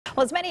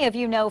Well, as many of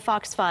you know,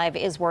 Fox 5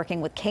 is working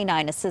with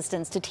Canine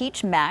Assistants to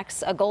teach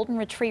Max, a golden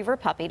retriever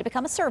puppy, to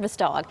become a service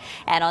dog.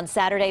 And on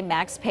Saturday,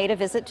 Max paid a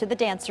visit to the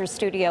Dancers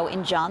Studio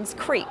in Johns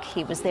Creek.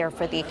 He was there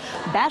for the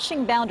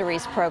Bashing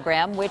Boundaries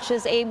program, which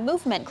is a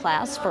movement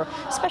class for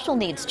special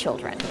needs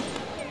children.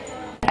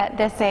 At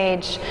this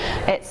age,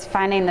 it's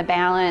finding the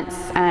balance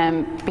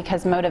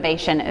because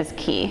motivation is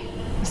key.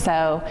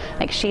 So,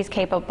 like, she's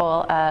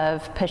capable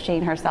of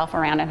pushing herself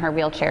around in her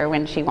wheelchair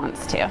when she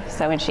wants to.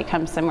 So when she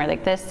comes somewhere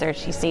like this or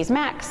she sees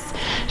Max,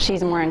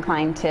 she's more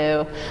inclined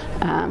to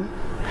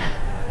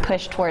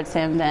push towards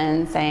him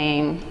than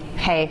saying,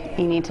 hey,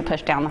 you need to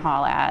push down the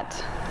hall at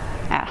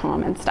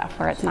home and stuff,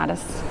 where it's not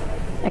as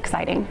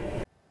exciting.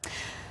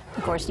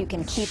 Of course, you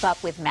can keep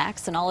up with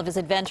Max and all of his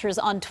adventures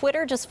on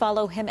Twitter. Just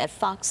follow him at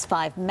Fox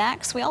 5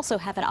 Max. We also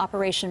have an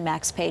Operation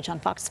Max page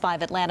on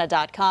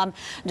fox5atlanta.com.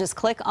 Just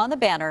click on the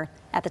banner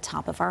at the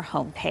top of our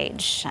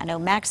homepage. I know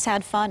Max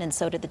had fun, and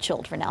so did the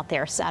children out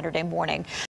there Saturday morning.